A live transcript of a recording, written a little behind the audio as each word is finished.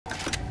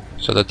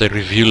so that they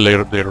reveal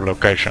their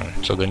location,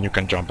 so then you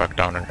can jump back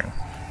down again.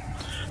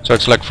 So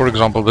it's like, for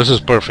example, this is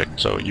perfect.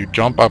 So you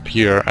jump up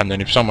here, and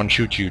then if someone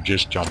shoots you,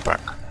 just jump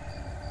back.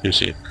 You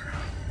see it.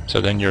 So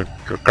then you're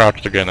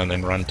crouched again, and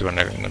then run to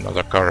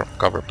another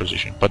cover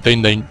position. But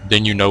then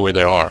you know where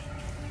they are,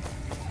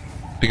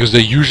 because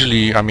they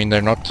usually, I mean,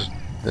 they're not.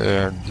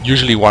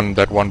 Usually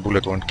that one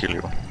bullet won't kill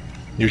you.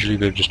 Usually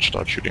they just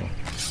start shooting.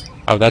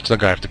 Oh, that's the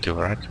guy I have to kill,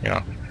 right?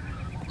 Yeah.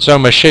 So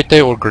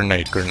machete or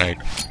grenade? Grenade.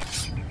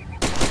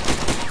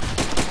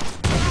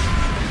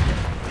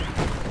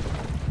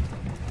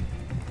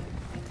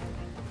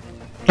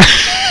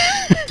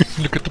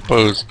 Look at the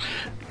pose.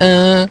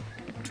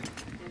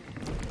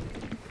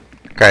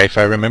 Okay, if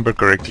I remember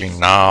correctly,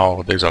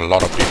 now there's a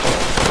lot of people.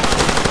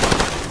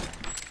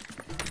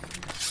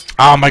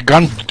 Ah, my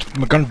gun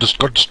just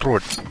got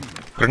destroyed.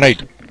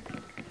 Grenade.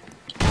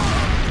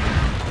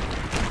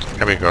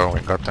 There we go, we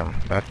got them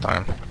that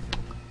time.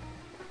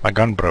 My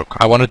gun broke.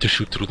 I wanted to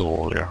shoot through the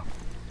wall here.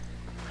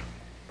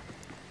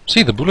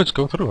 See, the bullets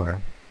go through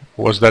her.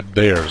 Was that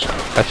theirs?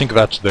 I think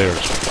that's theirs.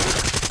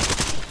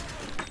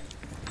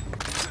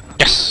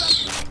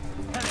 Yes!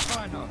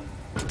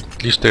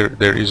 At least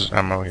there is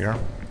ammo here.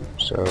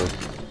 So...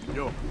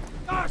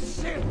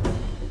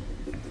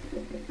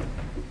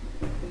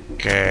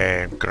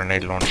 Okay,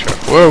 grenade launcher.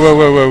 Whoa, whoa,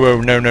 whoa, whoa,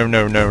 whoa, no, no,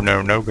 no, no,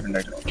 no, no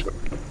grenade launcher.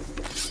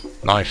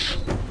 Knife.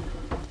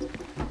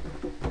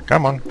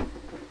 Come on.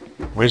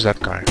 Where's that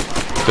guy?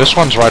 This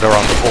one's right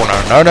around the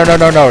corner. No, no, no,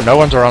 no, no, no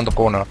one's around the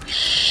corner.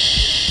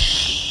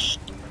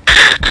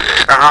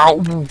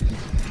 Ow!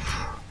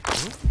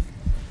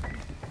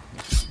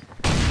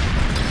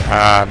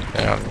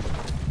 Yeah.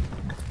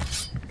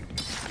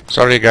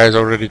 Sorry guys,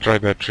 already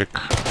tried that trick.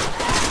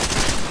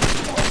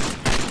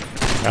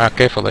 Ah,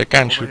 careful, they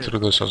can shoot through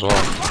this as well.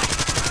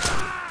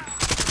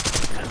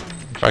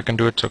 If I can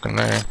do it, so can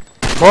they.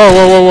 Whoa,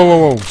 whoa, whoa, whoa,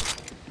 whoa, whoa!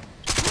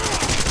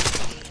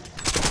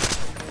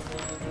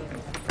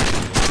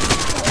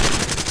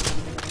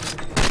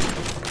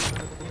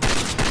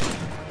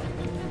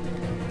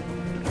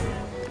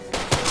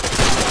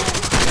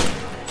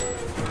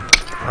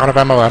 Out of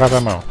ammo, out of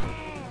ammo.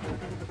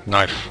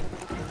 Knife.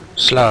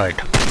 Slide.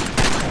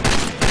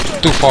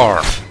 Too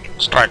far.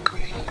 Strike.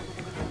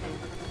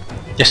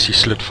 Yes, he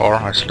slid far.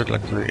 I slid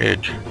like to the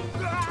edge.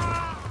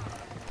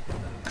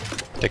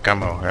 Take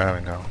ammo. There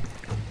we go.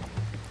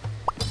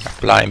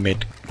 Apply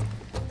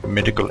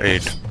medical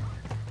aid.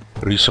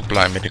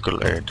 Resupply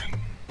medical aid.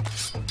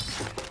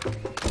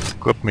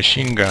 Equip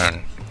machine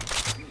gun.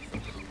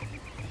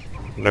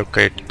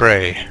 Locate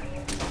prey.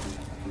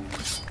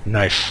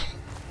 Knife.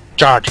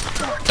 Charge!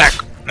 Attack!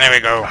 There we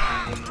go.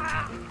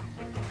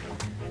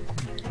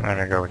 There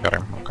we go, we got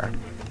him. Okay.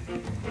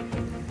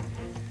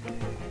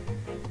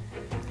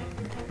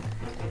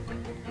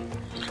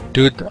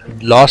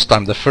 Dude, last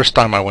time, the first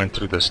time I went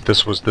through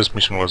this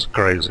mission was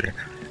crazy.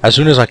 As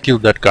soon as I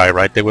killed that guy,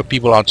 right, there were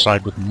people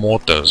outside with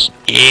mortars.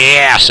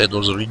 Yes, it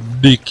was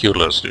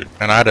ridiculous, dude.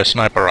 And I had a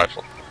sniper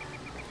rifle.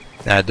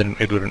 Yeah, it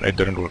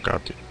didn't work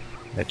out, dude.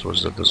 It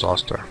was a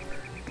disaster.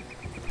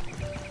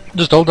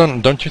 Just hold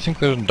on, don't you think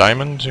there's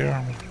diamonds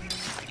here?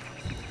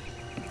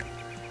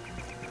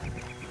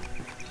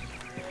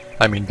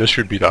 I mean, this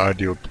should be the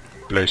ideal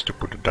place to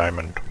put a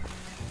diamond.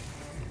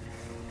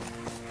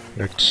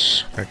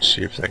 Let's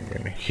see if they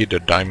can hit a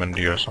diamond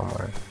here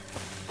somewhere.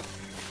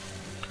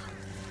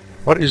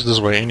 What is this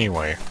way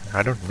anyway?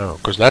 I don't know,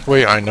 because that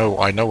way I know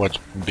what's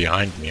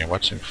behind me and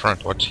what's in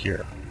front, what's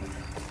here.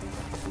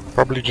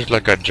 Probably just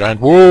like a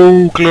giant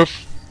whoa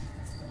cliff.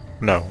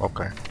 No,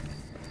 okay.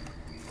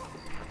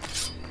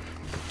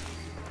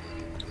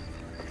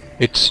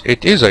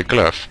 It is a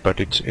cliff, but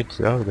it's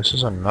oh, this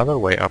is another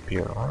way up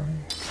here. Oh.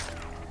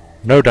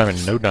 No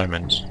diamond, no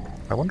diamonds.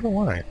 I wonder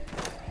why.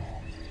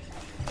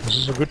 This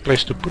is a good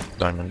place to put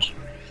diamonds.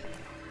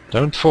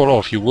 Don't fall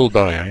off, you will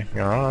die, eh?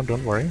 Yeah,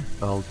 don't worry.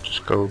 I'll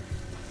just go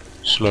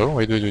slow.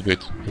 Wait.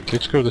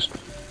 Let's go this.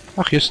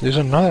 Ah, yes, there's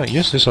another.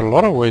 Yes, there's a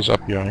lot of ways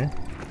up here, eh?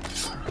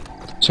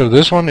 So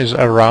this one is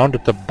around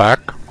at the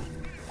back.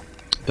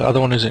 The other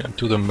one is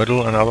to the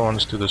middle, and the other one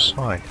is to the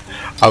side.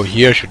 Oh,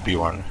 here should be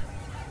one.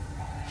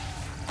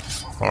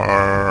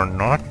 Or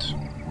not?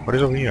 What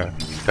is over here?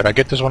 Did I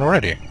get this one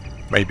already?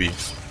 Maybe.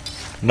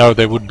 No,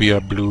 there would be a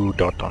blue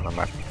dot on the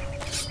map.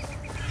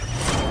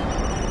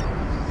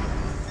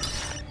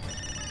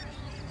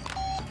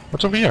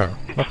 What's over here?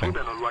 Nothing.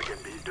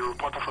 The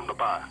reporter from the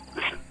bar.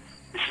 Listen,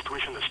 the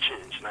situation has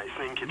changed, and I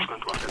think it's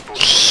going to affect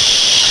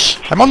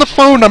both. I'm on the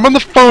phone! I'm on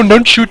the phone!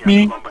 Don't shoot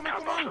me!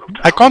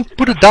 I can't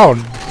put it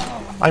down!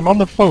 I'm on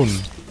the phone!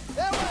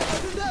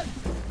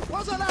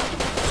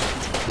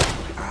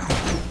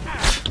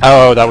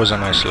 Oh, that was a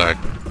nice slide.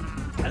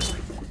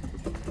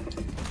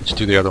 Let's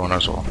do the other one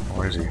as well.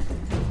 Where is he?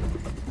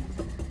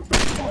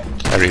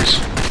 There he is.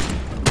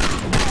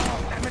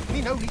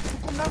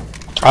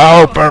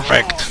 Oh,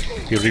 perfect!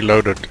 He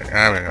reloaded.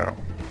 There we go.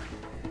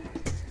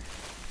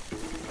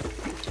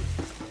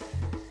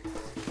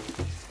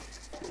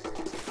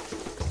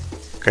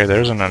 Okay,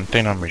 there's an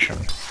antenna mission.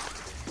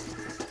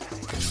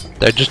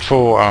 They're just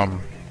for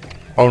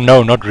Oh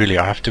no, not really.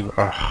 I have to.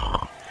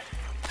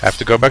 Have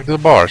to go back to the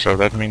bar, so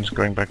that means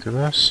going back to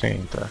the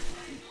center.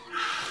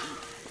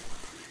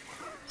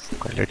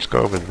 Okay, let's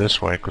go over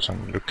this way, because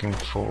I'm looking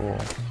for...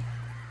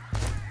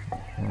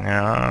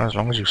 Yeah, as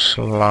long as you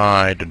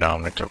slide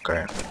down, it's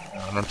okay.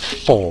 I don't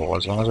fall.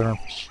 As long as I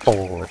don't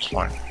fall, it's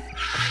fine.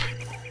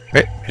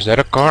 Hey, is that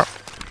a car?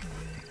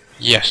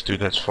 Yes, dude,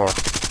 that's far.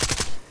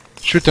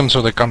 Shoot them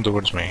so they come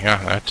towards me.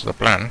 Yeah, that's the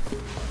plan.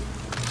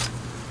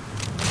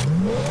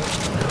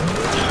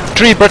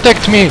 Tree,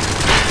 protect me!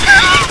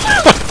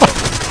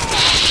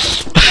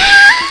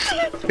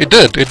 It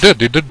did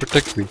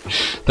protect me.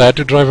 I had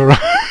to drive around.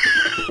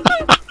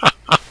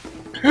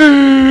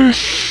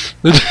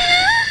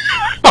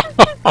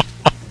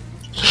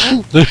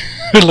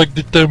 They're like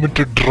determined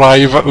to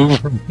drive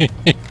over me.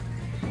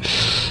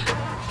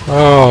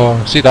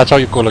 Oh, see, that's how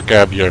you call a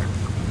cab here.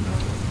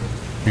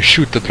 You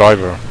shoot the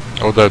driver.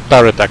 Or the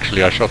turret,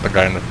 actually. I shot the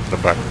guy in the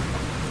back.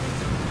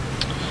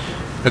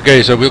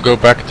 Okay, so we'll go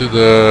back to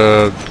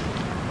the...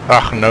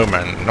 Ah, no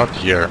man, not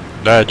here.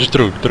 Just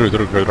through,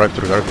 go right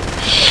through.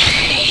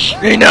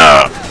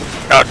 Enough!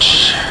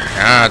 Ouch!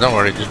 Ah, don't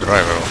worry, just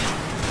drive over.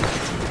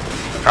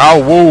 Oh,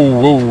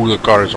 whoa, the car is